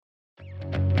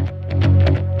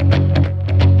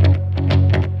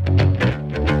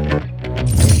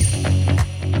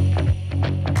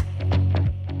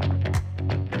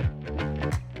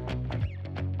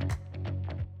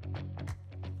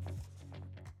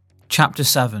Chapter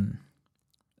 7.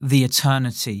 The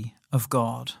Eternity of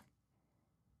God.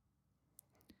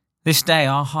 This day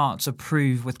our hearts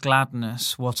approve with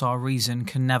gladness what our reason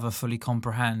can never fully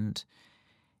comprehend,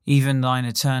 even thine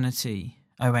eternity,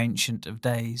 O Ancient of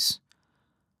Days.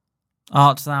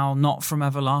 Art thou not from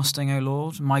everlasting, O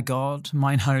Lord, my God,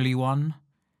 mine Holy One?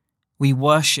 We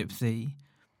worship thee,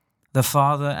 the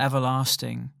Father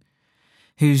everlasting,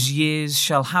 whose years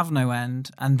shall have no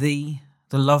end, and thee,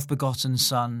 the love-begotten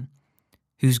Son,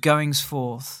 whose goings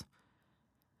forth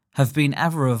have been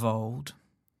ever of old.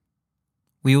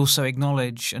 We also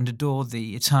acknowledge and adore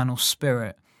thee, Eternal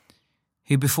Spirit,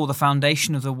 who before the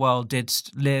foundation of the world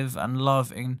didst live and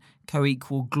love in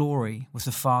co-equal glory with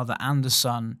the Father and the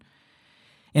Son.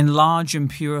 Enlarge and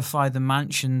purify the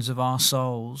mansions of our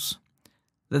souls,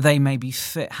 that they may be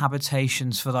fit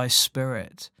habitations for thy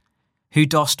Spirit, who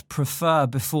dost prefer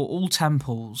before all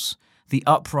temples the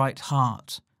upright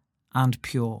heart and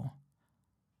pure.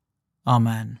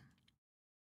 Amen.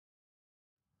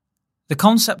 The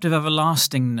concept of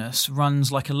everlastingness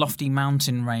runs like a lofty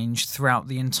mountain range throughout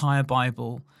the entire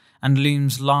Bible and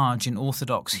looms large in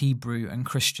Orthodox Hebrew and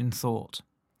Christian thought.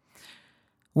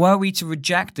 Were we to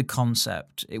reject the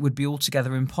concept, it would be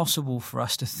altogether impossible for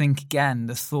us to think again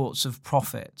the thoughts of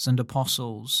prophets and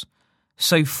apostles,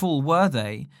 so full were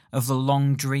they of the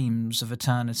long dreams of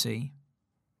eternity.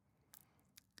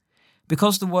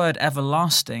 Because the word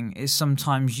everlasting is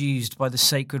sometimes used by the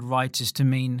sacred writers to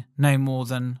mean no more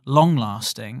than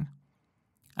long-lasting,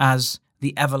 as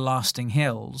the everlasting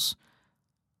hills,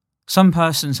 some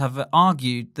persons have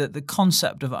argued that the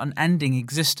concept of unending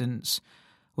existence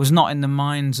was not in the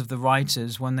minds of the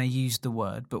writers when they used the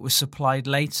word, but was supplied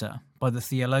later by the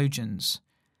theologians.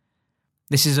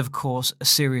 This is, of course, a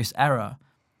serious error,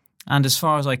 and as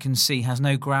far as I can see, has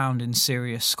no ground in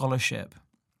serious scholarship.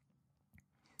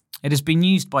 It has been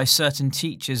used by certain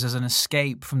teachers as an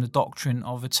escape from the doctrine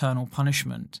of eternal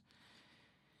punishment.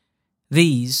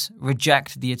 These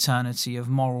reject the eternity of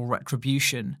moral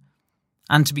retribution,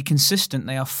 and to be consistent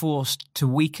they are forced to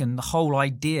weaken the whole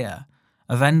idea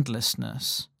of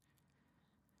endlessness.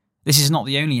 This is not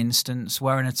the only instance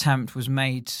where an attempt was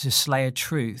made to slay a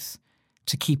truth,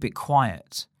 to keep it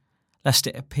quiet, lest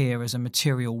it appear as a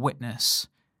material witness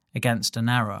against an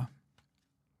error.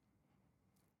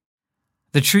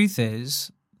 The truth is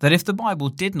that if the Bible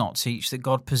did not teach that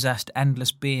God possessed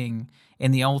endless being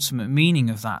in the ultimate meaning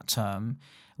of that term,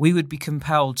 we would be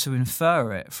compelled to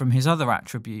infer it from his other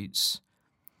attributes.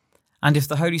 And if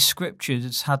the Holy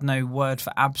Scriptures had no word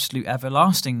for absolute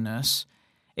everlastingness,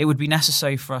 it would be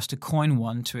necessary for us to coin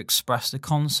one to express the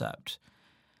concept.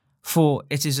 For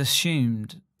it is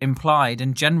assumed, implied,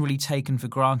 and generally taken for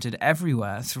granted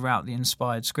everywhere throughout the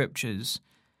inspired Scriptures.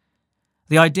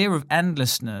 The idea of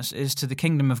endlessness is to the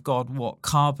kingdom of God what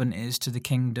carbon is to the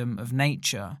kingdom of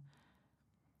nature.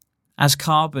 As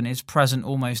carbon is present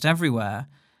almost everywhere,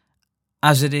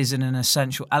 as it is an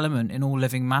essential element in all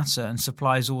living matter and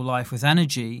supplies all life with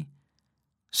energy,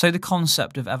 so the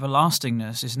concept of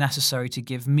everlastingness is necessary to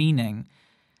give meaning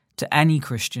to any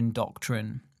Christian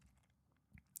doctrine.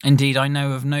 Indeed, I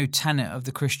know of no tenet of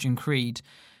the Christian creed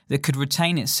that could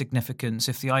retain its significance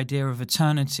if the idea of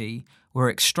eternity were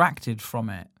extracted from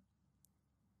it.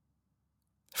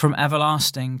 From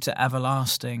everlasting to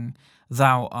everlasting,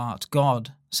 thou art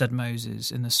God, said Moses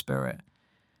in the Spirit.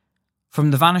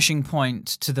 From the vanishing point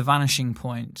to the vanishing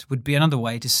point would be another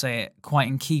way to say it, quite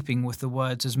in keeping with the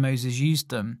words as Moses used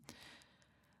them.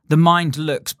 The mind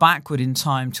looks backward in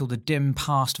time till the dim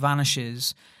past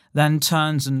vanishes, then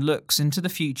turns and looks into the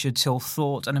future till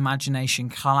thought and imagination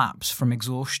collapse from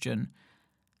exhaustion.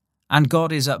 And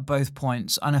God is at both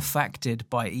points unaffected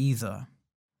by either.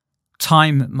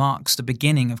 Time marks the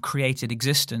beginning of created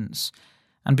existence,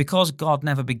 and because God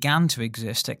never began to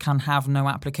exist, it can have no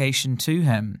application to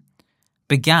him.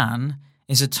 Began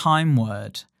is a time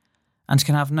word, and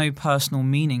can have no personal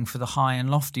meaning for the high and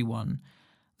lofty one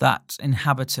that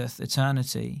inhabiteth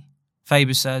eternity.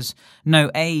 Faber says,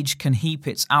 no age can heap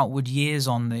its outward years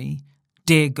on thee.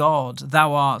 Dear God,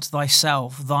 thou art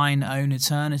thyself thine own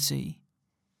eternity.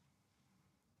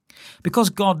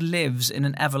 Because God lives in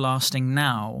an everlasting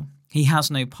now, he has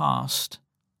no past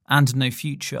and no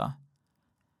future.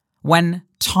 When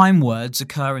time words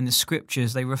occur in the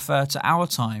Scriptures, they refer to our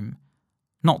time,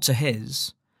 not to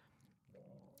his.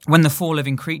 When the four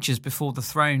living creatures before the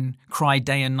throne cry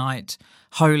day and night,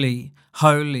 Holy,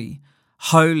 holy,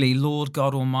 holy Lord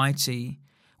God Almighty,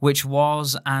 which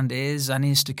was and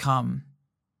is to come.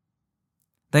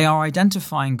 They are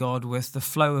identifying God with the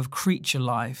flow of creature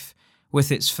life, with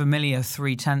its familiar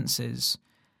three tenses.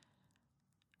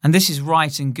 And this is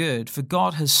right and good, for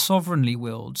God has sovereignly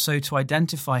willed so to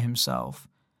identify himself.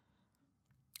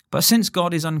 But since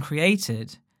God is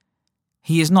uncreated,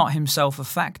 he is not himself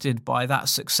affected by that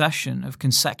succession of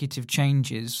consecutive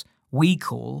changes we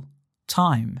call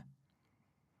time.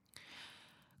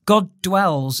 God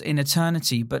dwells in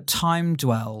eternity, but time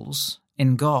dwells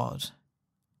in God.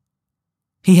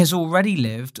 He has already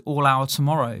lived all our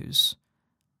tomorrows,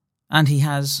 and he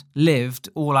has lived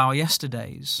all our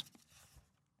yesterdays.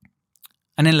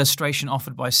 An illustration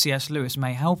offered by C.S. Lewis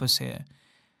may help us here.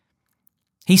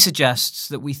 He suggests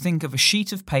that we think of a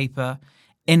sheet of paper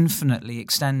infinitely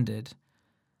extended.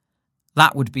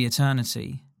 That would be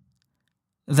eternity.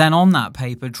 Then on that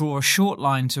paper, draw a short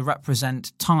line to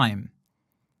represent time.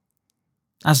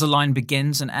 As the line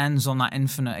begins and ends on that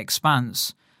infinite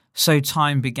expanse, so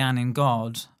time began in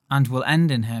God and will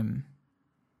end in him.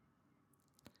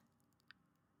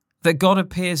 That God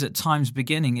appears at time's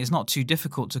beginning is not too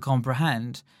difficult to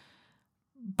comprehend,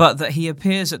 but that he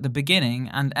appears at the beginning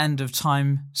and end of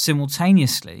time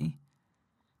simultaneously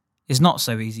is not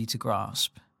so easy to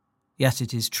grasp, yet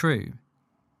it is true.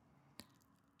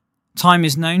 Time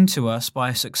is known to us by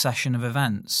a succession of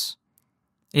events.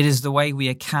 It is the way we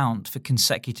account for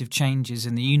consecutive changes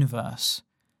in the universe.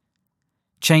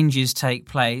 Changes take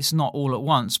place not all at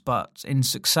once, but in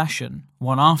succession,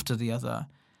 one after the other.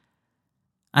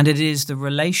 And it is the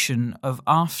relation of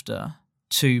after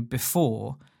to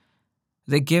before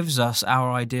that gives us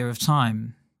our idea of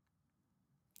time.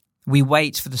 We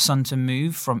wait for the sun to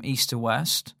move from east to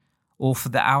west, or for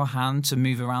the hour hand to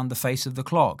move around the face of the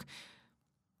clock.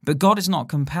 But God is not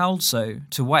compelled so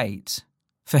to wait.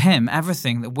 For him,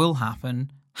 everything that will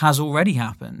happen has already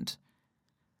happened.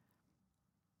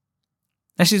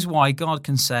 This is why God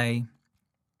can say,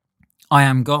 "I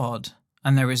am God,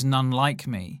 and there is none like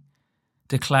me,"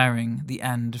 declaring the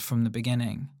end from the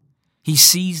beginning. He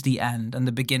sees the end and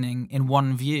the beginning in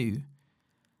one view.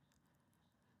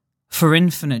 For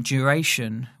infinite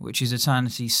duration, which is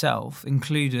eternity self,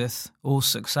 includeth all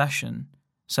succession,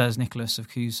 says Nicholas of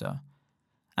Cusa,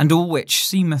 and all which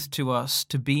seemeth to us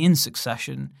to be in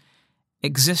succession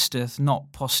existeth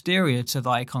not posterior to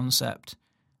thy concept,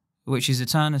 which is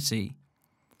eternity.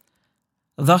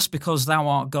 Thus, because thou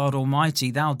art God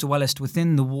Almighty, thou dwellest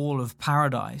within the wall of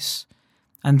paradise,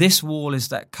 and this wall is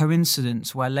that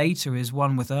coincidence where later is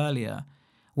one with earlier,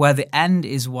 where the end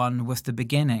is one with the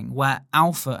beginning, where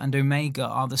Alpha and Omega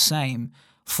are the same,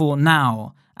 for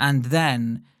now and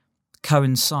then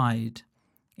coincide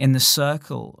in the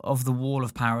circle of the wall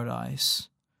of paradise.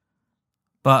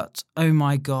 But, O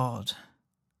my God,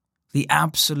 the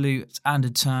absolute and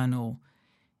eternal,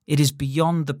 it is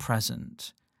beyond the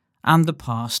present and the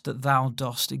past that thou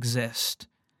dost exist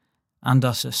and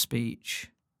utter speech.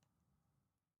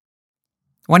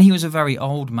 When he was a very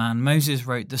old man, Moses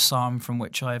wrote the psalm from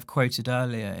which I have quoted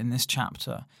earlier in this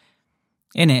chapter.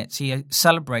 In it, he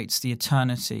celebrates the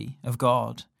eternity of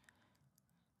God.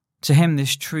 To him,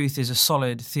 this truth is a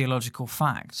solid theological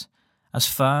fact, as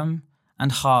firm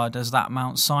and hard as that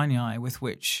Mount Sinai with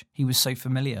which he was so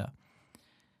familiar.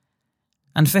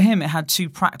 And for him, it had two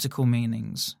practical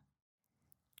meanings.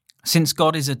 Since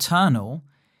God is eternal,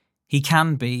 he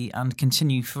can be and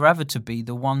continue forever to be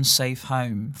the one safe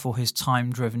home for his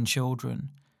time-driven children.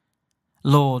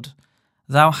 Lord,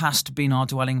 thou hast been our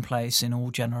dwelling place in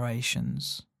all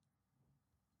generations.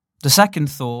 The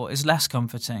second thought is less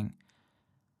comforting.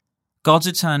 God's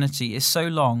eternity is so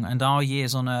long and our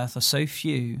years on earth are so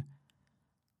few.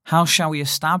 How shall we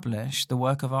establish the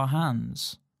work of our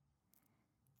hands?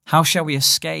 How shall we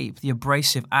escape the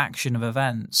abrasive action of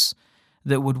events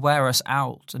that would wear us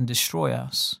out and destroy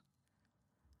us?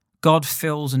 God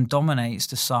fills and dominates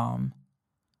the psalm.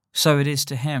 So it is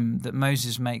to him that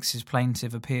Moses makes his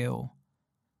plaintive appeal.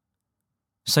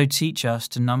 So teach us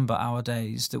to number our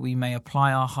days, that we may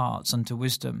apply our hearts unto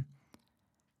wisdom.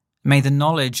 May the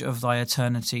knowledge of thy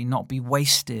eternity not be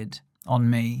wasted on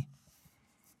me.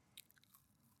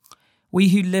 We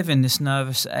who live in this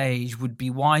nervous age would be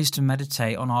wise to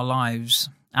meditate on our lives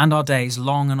and our days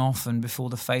long and often before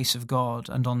the face of God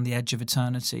and on the edge of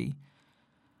eternity.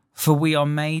 For we are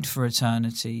made for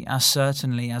eternity as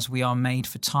certainly as we are made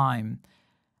for time,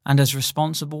 and as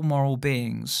responsible moral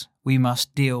beings we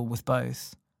must deal with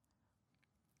both.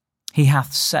 He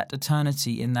hath set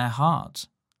eternity in their heart,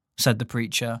 said the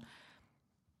preacher,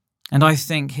 and I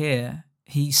think here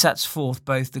he sets forth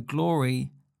both the glory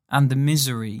and the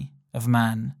misery of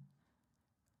man.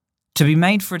 To be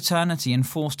made for eternity and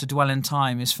forced to dwell in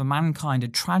time is for mankind a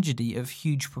tragedy of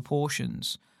huge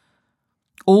proportions.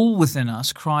 All within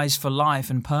us cries for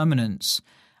life and permanence,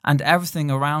 and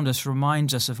everything around us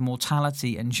reminds us of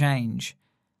mortality and change.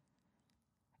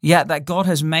 Yet that God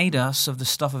has made us of the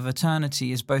stuff of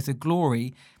eternity is both a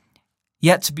glory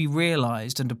yet to be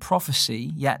realized and a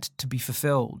prophecy yet to be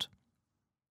fulfilled.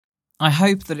 I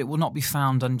hope that it will not be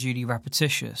found unduly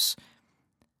repetitious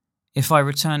if I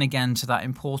return again to that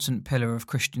important pillar of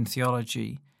Christian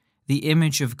theology, the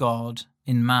image of God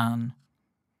in man.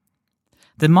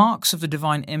 The marks of the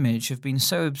divine image have been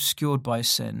so obscured by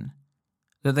sin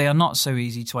that they are not so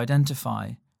easy to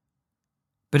identify.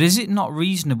 But is it not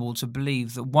reasonable to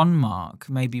believe that one mark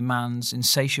may be man's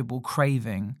insatiable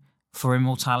craving for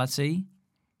immortality?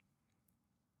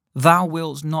 Thou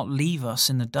wilt not leave us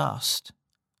in the dust.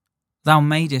 Thou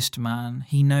madest man,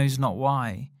 he knows not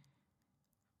why.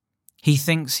 He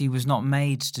thinks he was not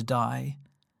made to die,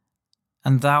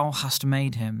 and thou hast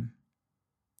made him.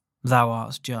 Thou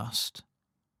art just.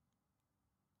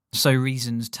 So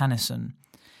reasons Tennyson,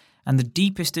 and the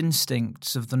deepest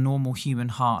instincts of the normal human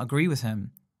heart agree with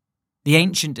him. The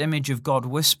ancient image of God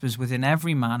whispers within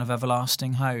every man of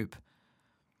everlasting hope.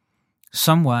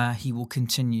 Somewhere he will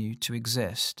continue to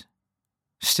exist.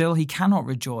 Still he cannot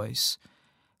rejoice,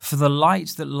 for the light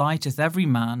that lighteth every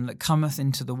man that cometh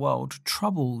into the world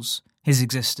troubles his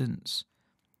existence,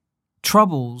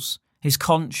 troubles his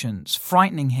conscience,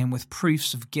 frightening him with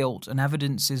proofs of guilt and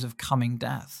evidences of coming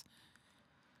death.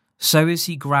 So is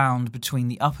he ground between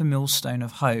the upper millstone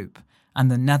of hope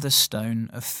and the nether stone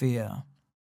of fear.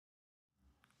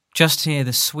 Just here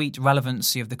the sweet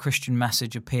relevancy of the Christian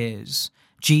message appears.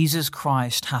 Jesus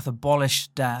Christ hath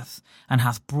abolished death and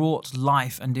hath brought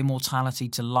life and immortality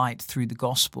to light through the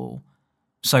gospel.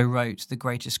 So wrote the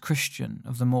greatest Christian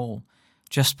of them all,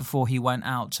 just before he went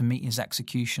out to meet his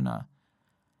executioner.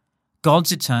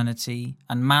 God's eternity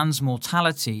and man's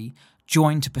mortality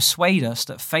join to persuade us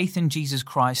that faith in Jesus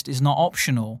Christ is not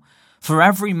optional. For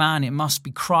every man it must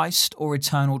be Christ or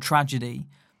eternal tragedy.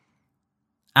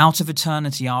 Out of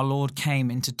eternity our Lord came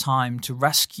into time to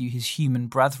rescue his human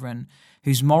brethren,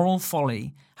 whose moral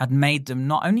folly had made them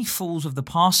not only fools of the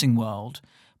passing world,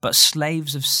 but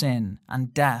slaves of sin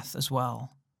and death as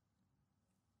well.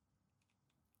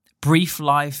 Brief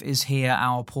life is here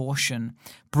our portion,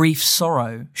 brief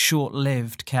sorrow,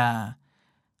 short-lived care.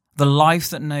 The life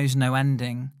that knows no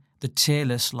ending, the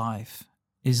tearless life,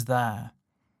 is there.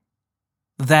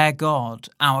 There God,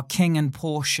 our King and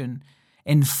portion,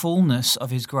 in fullness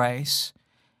of his grace,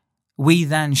 we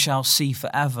then shall see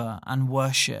forever and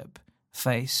worship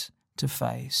face to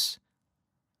face.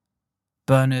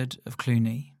 Bernard of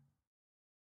Cluny.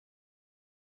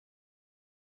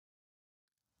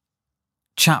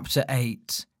 Chapter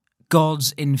 8.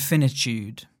 God's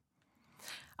Infinitude.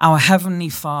 Our Heavenly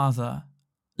Father,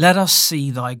 let us see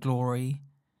thy glory,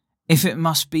 if it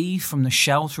must be from the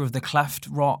shelter of the cleft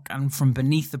rock and from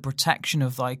beneath the protection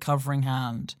of thy covering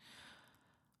hand.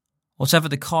 Whatever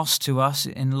the cost to us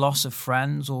in loss of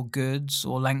friends or goods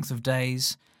or length of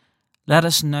days, let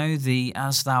us know thee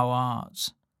as thou art,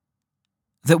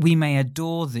 that we may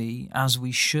adore thee as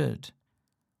we should.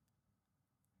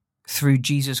 Through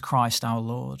Jesus Christ our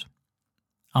Lord.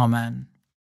 Amen.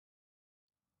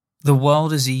 The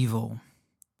world is evil,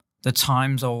 the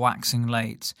times are waxing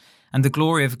late, and the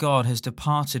glory of God has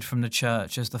departed from the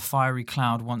church as the fiery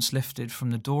cloud once lifted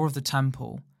from the door of the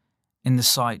temple in the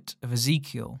sight of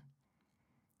Ezekiel,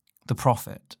 the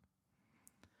prophet.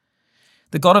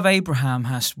 The God of Abraham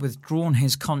has withdrawn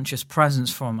his conscious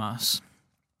presence from us,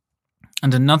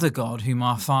 and another God whom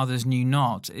our fathers knew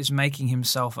not is making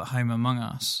himself at home among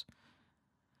us.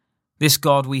 This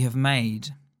God we have made,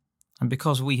 and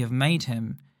because we have made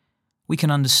him, we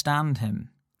can understand him.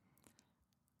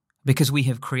 Because we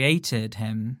have created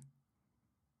him,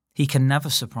 he can never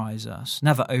surprise us,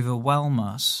 never overwhelm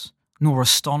us, nor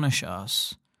astonish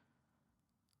us,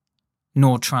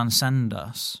 nor transcend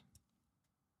us.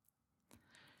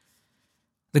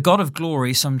 The God of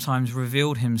glory sometimes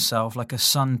revealed himself like a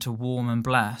sun to warm and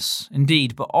bless,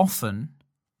 indeed, but often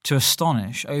to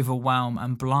astonish, overwhelm,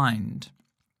 and blind,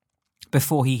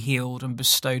 before he healed and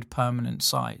bestowed permanent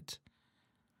sight.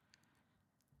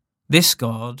 This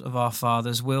God of our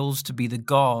fathers wills to be the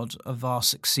God of our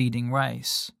succeeding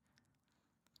race.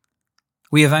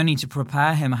 We have only to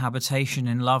prepare him a habitation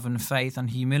in love and faith and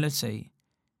humility.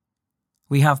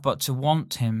 We have but to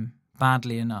want him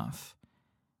badly enough,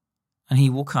 and he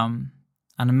will come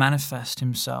and manifest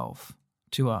himself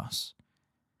to us.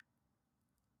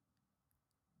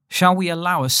 Shall we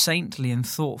allow a saintly and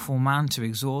thoughtful man to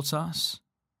exhort us?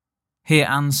 Hear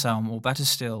Anselm, or better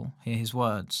still, hear his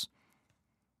words.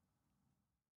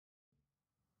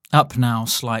 Up now,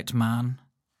 slight man,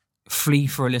 flee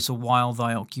for a little while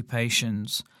thy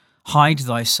occupations, hide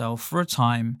thyself for a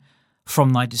time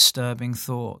from thy disturbing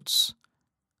thoughts.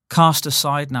 Cast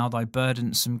aside now thy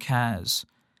burdensome cares,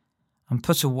 and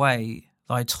put away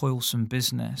thy toilsome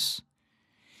business.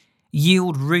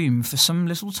 Yield room for some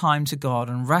little time to God,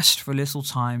 and rest for a little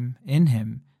time in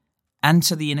him.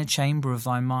 Enter the inner chamber of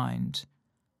thy mind.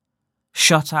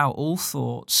 Shut out all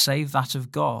thoughts save that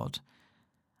of God,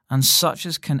 and such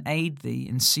as can aid thee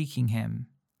in seeking him.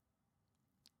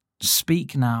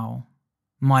 Speak now,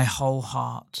 my whole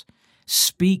heart.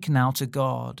 Speak now to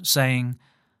God, saying,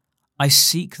 I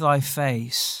seek thy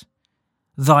face,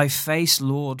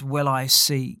 Lord, will I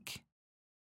seek.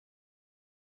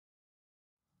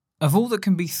 Of all that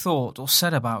can be thought or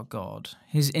said about God,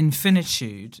 his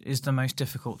infinitude is the most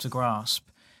difficult to grasp.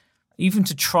 Even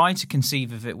to try to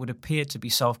conceive of it would appear to be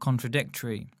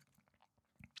self-contradictory.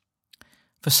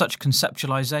 For such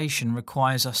conceptualization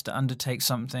requires us to undertake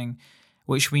something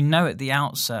which we know at the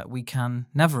outset we can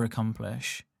never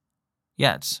accomplish.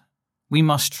 Yet, we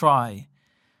must try,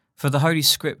 for the Holy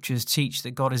Scriptures teach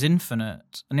that God is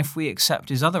infinite, and if we accept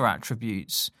his other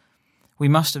attributes, we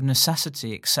must of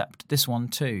necessity accept this one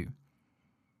too.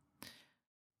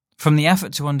 From the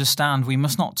effort to understand, we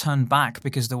must not turn back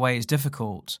because the way is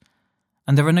difficult,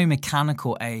 and there are no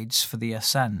mechanical aids for the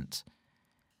ascent.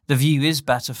 The view is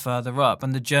better further up,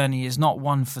 and the journey is not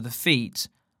one for the feet,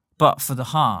 but for the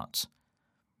heart.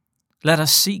 Let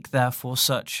us seek, therefore,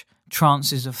 such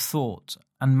trances of thought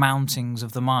and mountings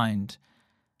of the mind,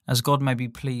 as God may be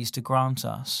pleased to grant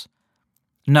us,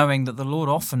 knowing that the Lord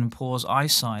often pours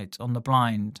eyesight on the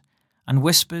blind, and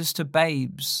whispers to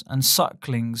babes and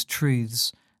sucklings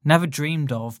truths never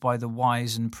dreamed of by the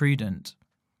wise and prudent.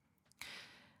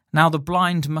 Now the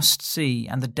blind must see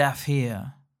and the deaf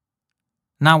hear.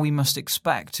 Now we must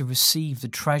expect to receive the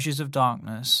treasures of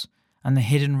darkness and the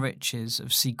hidden riches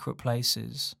of secret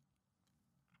places.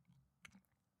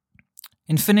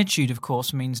 Infinitude, of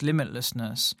course, means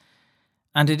limitlessness,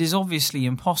 and it is obviously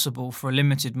impossible for a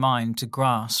limited mind to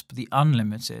grasp the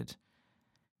unlimited.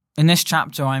 In this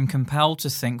chapter I am compelled to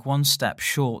think one step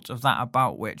short of that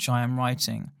about which I am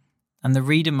writing, and the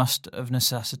reader must of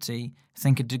necessity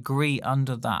think a degree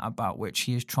under that about which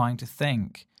he is trying to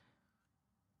think.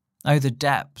 Oh, the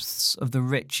depths of the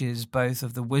riches both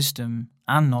of the wisdom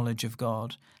and knowledge of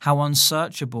God, how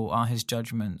unsearchable are his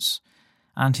judgments,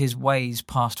 and his ways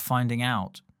past finding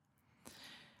out.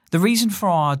 The reason for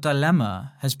our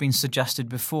dilemma has been suggested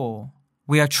before.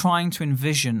 We are trying to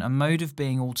envision a mode of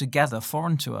being altogether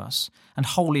foreign to us and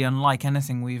wholly unlike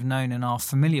anything we've known in our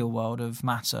familiar world of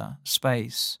matter,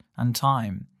 space, and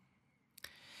time.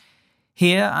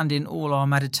 Here and in all our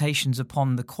meditations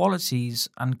upon the qualities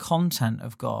and content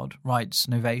of God, writes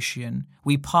Novatian,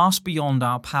 we pass beyond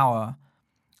our power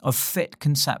of fit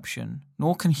conception,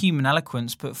 nor can human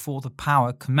eloquence put forth a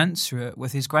power commensurate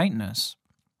with his greatness.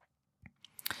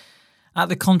 At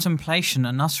the contemplation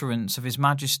and utterance of his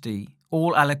majesty,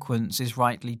 all eloquence is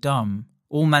rightly dumb,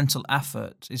 all mental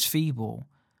effort is feeble.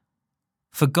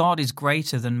 For God is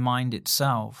greater than mind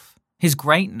itself. His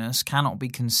greatness cannot be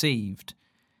conceived.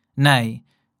 Nay,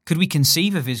 could we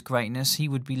conceive of his greatness, he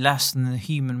would be less than the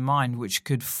human mind which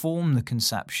could form the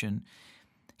conception.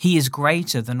 He is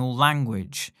greater than all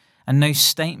language, and no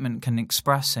statement can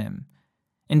express him.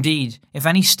 Indeed, if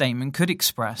any statement could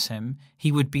express him,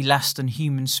 he would be less than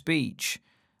human speech,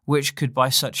 which could by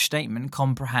such statement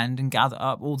comprehend and gather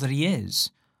up all that he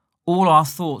is. All our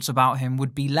thoughts about him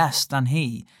would be less than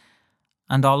he,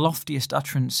 and our loftiest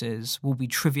utterances will be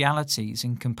trivialities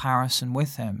in comparison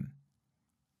with him.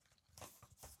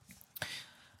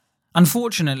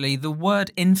 Unfortunately, the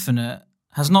word infinite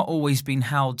has not always been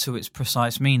held to its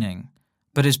precise meaning,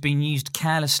 but has been used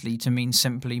carelessly to mean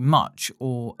simply much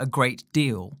or a great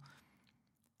deal,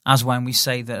 as when we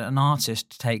say that an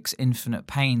artist takes infinite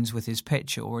pains with his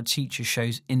picture or a teacher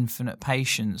shows infinite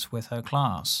patience with her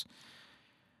class.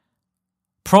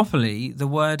 Properly, the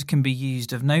word can be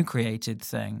used of no created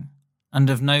thing and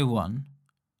of no one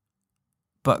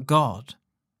but God.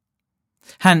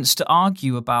 Hence, to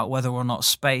argue about whether or not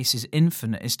space is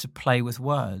infinite is to play with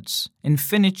words.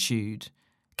 Infinitude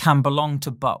can belong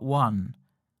to but one.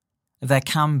 There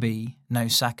can be no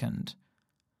second.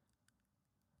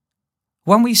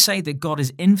 When we say that God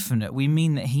is infinite, we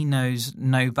mean that he knows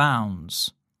no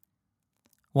bounds.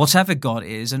 Whatever God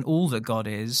is and all that God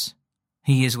is,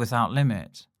 he is without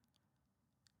limit.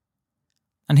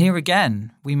 And here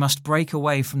again, we must break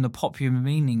away from the popular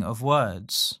meaning of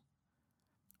words.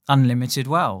 Unlimited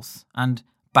wealth and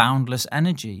boundless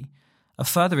energy are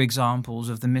further examples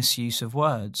of the misuse of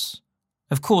words.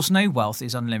 Of course, no wealth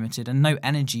is unlimited and no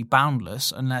energy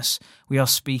boundless unless we are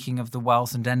speaking of the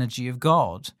wealth and energy of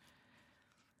God.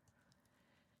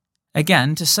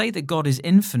 Again, to say that God is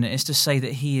infinite is to say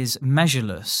that he is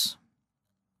measureless.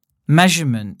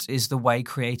 Measurement is the way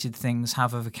created things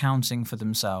have of accounting for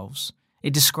themselves.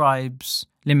 It describes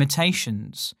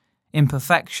limitations,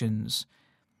 imperfections,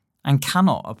 and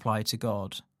cannot apply to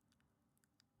God.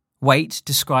 Weight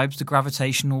describes the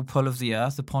gravitational pull of the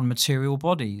earth upon material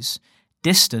bodies.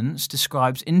 Distance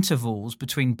describes intervals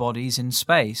between bodies in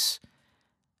space.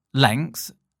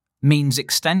 Length means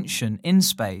extension in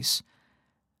space.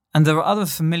 And there are other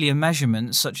familiar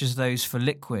measurements such as those for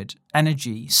liquid,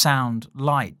 energy, sound,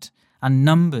 light, and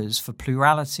numbers for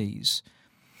pluralities.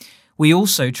 We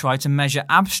also try to measure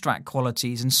abstract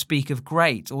qualities and speak of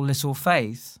great or little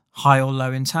faith, high or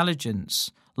low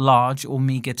intelligence, large or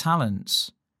meagre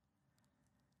talents.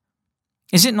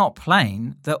 Is it not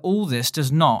plain that all this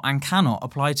does not and cannot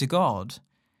apply to God?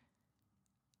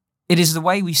 It is the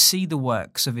way we see the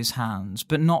works of his hands,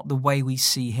 but not the way we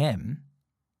see him.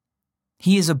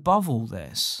 He is above all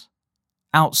this,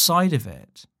 outside of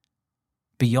it,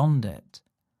 beyond it.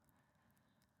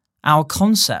 Our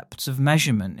concepts of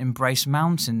measurement embrace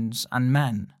mountains and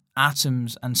men,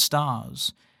 atoms and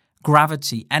stars,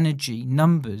 gravity, energy,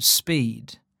 numbers,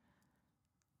 speed,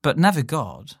 but never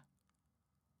God.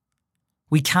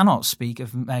 We cannot speak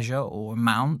of measure or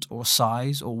amount or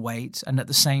size or weight and at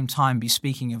the same time be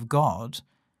speaking of God,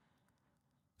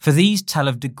 for these tell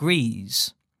of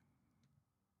degrees,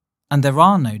 and there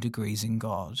are no degrees in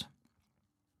God.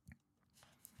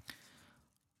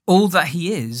 All that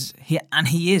he is,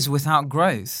 he is without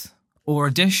growth or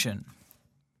addition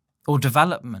or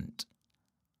development.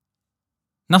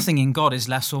 Nothing in God is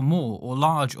less or more, or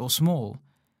large or small.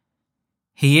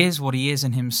 He is what he is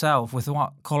in himself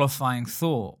without qualifying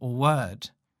thought or word.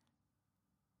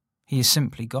 He is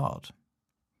simply God.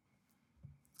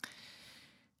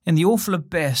 In the awful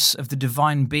abyss of the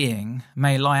divine being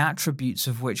may lie attributes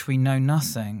of which we know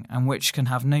nothing and which can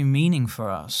have no meaning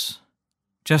for us,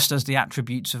 just as the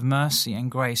attributes of mercy and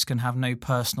grace can have no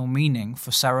personal meaning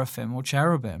for seraphim or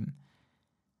cherubim.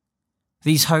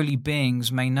 These holy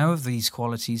beings may know of these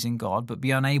qualities in God, but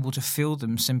be unable to feel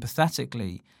them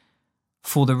sympathetically,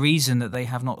 for the reason that they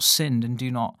have not sinned and do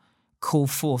not call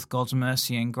forth God's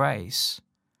mercy and grace.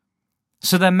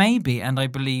 So there may be, and I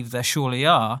believe there surely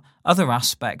are, other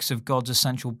aspects of God's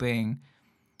essential being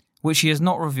which he has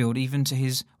not revealed even to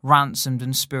his ransomed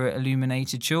and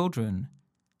spirit-illuminated children.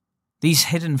 These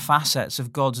hidden facets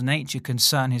of God's nature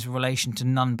concern his relation to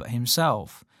none but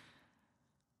himself.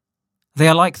 They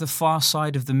are like the far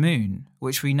side of the moon,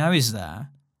 which we know is there,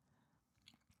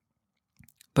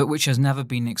 but which has never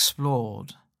been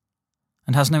explored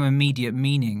and has no immediate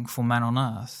meaning for man on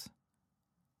earth.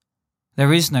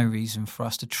 There is no reason for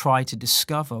us to try to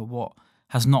discover what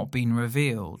has not been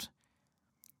revealed.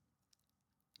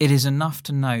 It is enough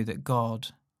to know that God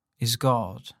is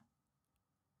God.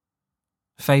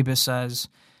 Faber says,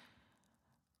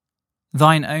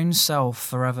 "Thine own self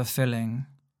forever filling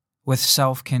with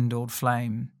self-kindled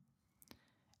flame,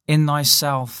 in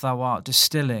thyself thou art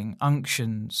distilling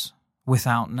unctions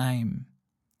without name,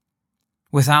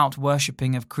 without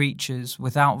worshipping of creatures,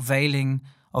 without veiling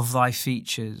of thy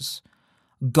features,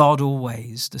 God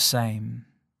always the same."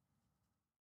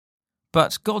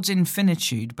 But God's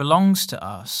infinitude belongs to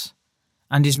us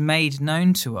and is made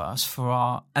known to us for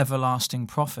our everlasting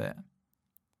profit.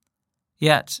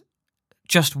 Yet,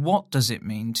 just what does it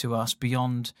mean to us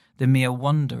beyond the mere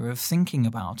wonder of thinking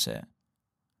about it?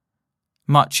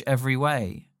 Much every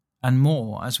way, and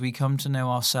more as we come to know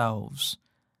ourselves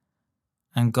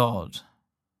and God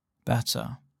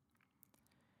better.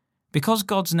 Because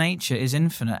God's nature is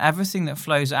infinite, everything that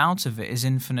flows out of it is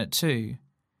infinite too.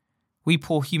 We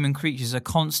poor human creatures are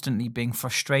constantly being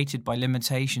frustrated by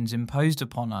limitations imposed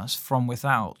upon us from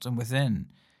without and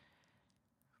within.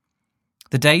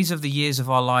 The days of the years of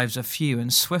our lives are few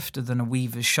and swifter than a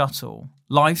weaver's shuttle.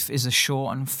 Life is a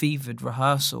short and fevered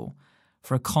rehearsal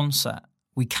for a concert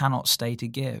we cannot stay to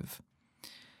give.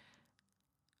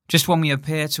 Just when we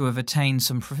appear to have attained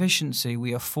some proficiency,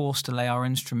 we are forced to lay our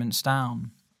instruments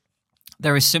down.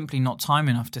 There is simply not time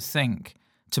enough to think,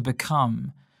 to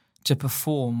become, to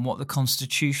perform what the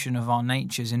constitution of our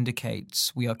natures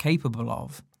indicates we are capable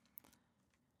of.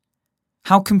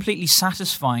 How completely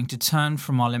satisfying to turn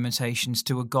from our limitations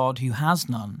to a God who has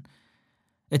none.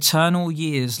 Eternal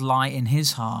years lie in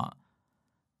his heart.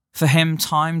 For him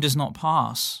time does not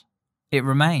pass, it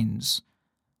remains.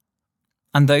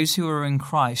 And those who are in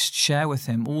Christ share with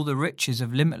him all the riches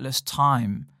of limitless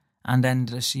time and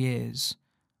endless years.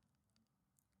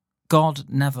 God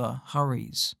never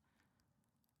hurries.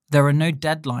 There are no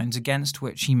deadlines against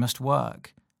which he must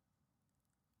work.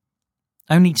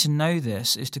 Only to know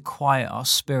this is to quiet our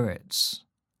spirits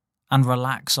and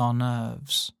relax our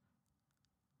nerves.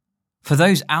 For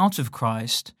those out of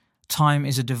Christ, time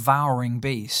is a devouring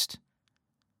beast.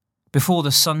 Before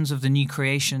the sons of the new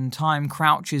creation, time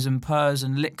crouches and purrs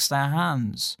and licks their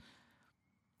hands.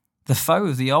 The foe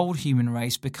of the old human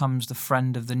race becomes the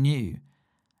friend of the new,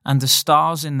 and the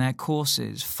stars in their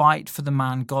courses fight for the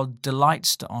man God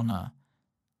delights to honour.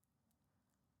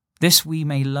 This we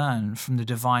may learn from the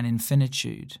divine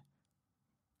infinitude.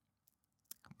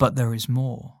 But there is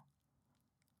more.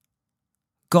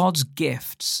 God's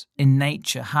gifts in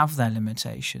nature have their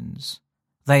limitations.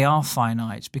 They are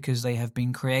finite because they have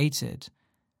been created.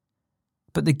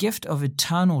 But the gift of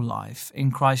eternal life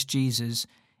in Christ Jesus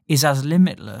is as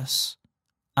limitless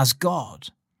as God.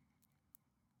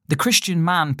 The Christian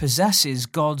man possesses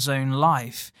God's own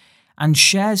life and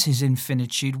shares his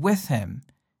infinitude with him.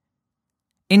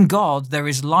 In God, there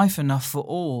is life enough for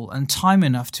all and time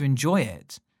enough to enjoy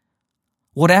it.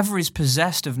 Whatever is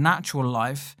possessed of natural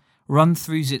life runs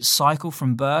through its cycle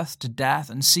from birth to death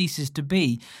and ceases to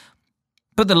be.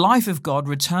 But the life of God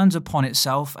returns upon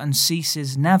itself and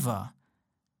ceases never.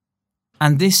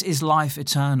 And this is life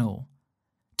eternal,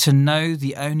 to know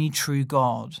the only true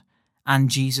God and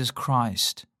Jesus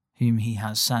Christ, whom he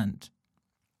has sent.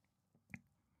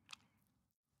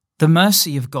 The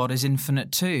mercy of God is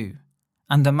infinite too,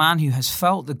 and the man who has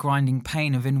felt the grinding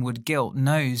pain of inward guilt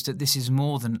knows that this is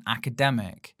more than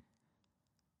academic.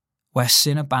 Where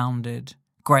sin abounded,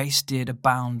 grace did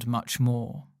abound much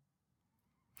more.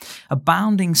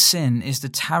 Abounding sin is the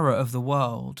terror of the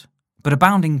world, but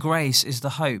abounding grace is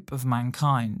the hope of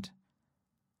mankind.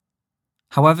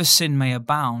 However sin may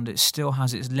abound, it still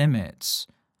has its limits,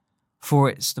 for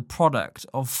it's the product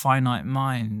of finite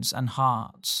minds and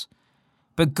hearts.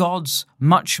 But God's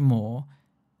much more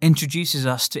introduces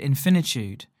us to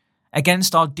infinitude.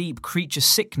 Against our deep creature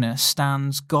sickness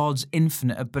stands God's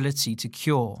infinite ability to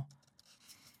cure.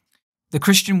 The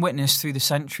Christian witness through the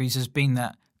centuries has been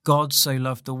that God so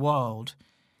loved the world.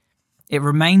 It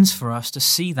remains for us to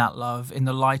see that love in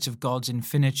the light of God's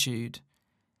infinitude.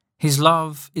 His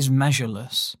love is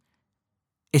measureless.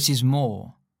 It is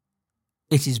more.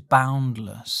 It is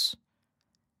boundless.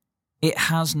 It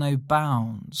has no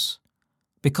bounds,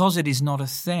 because it is not a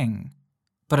thing,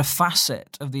 but a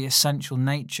facet of the essential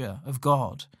nature of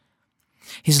God.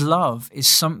 His love is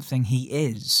something he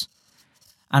is.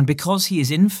 And because he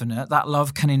is infinite, that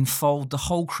love can enfold the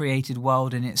whole created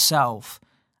world in itself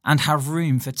and have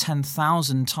room for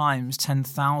 10,000 times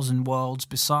 10,000 worlds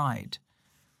beside.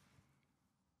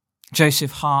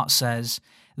 Joseph Hart says,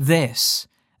 This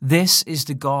is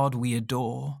the God we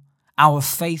adore, our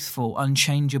faithful,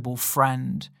 unchangeable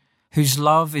friend, whose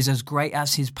love is as great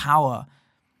as his power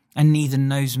and neither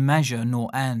knows measure nor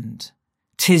end.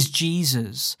 'Tis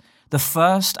Jesus, the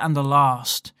first and the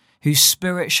last, whose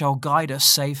spirit shall guide us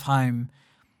safe home.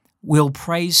 We'll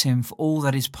praise him for all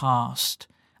that is past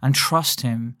and trust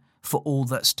him for all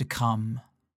that's to come.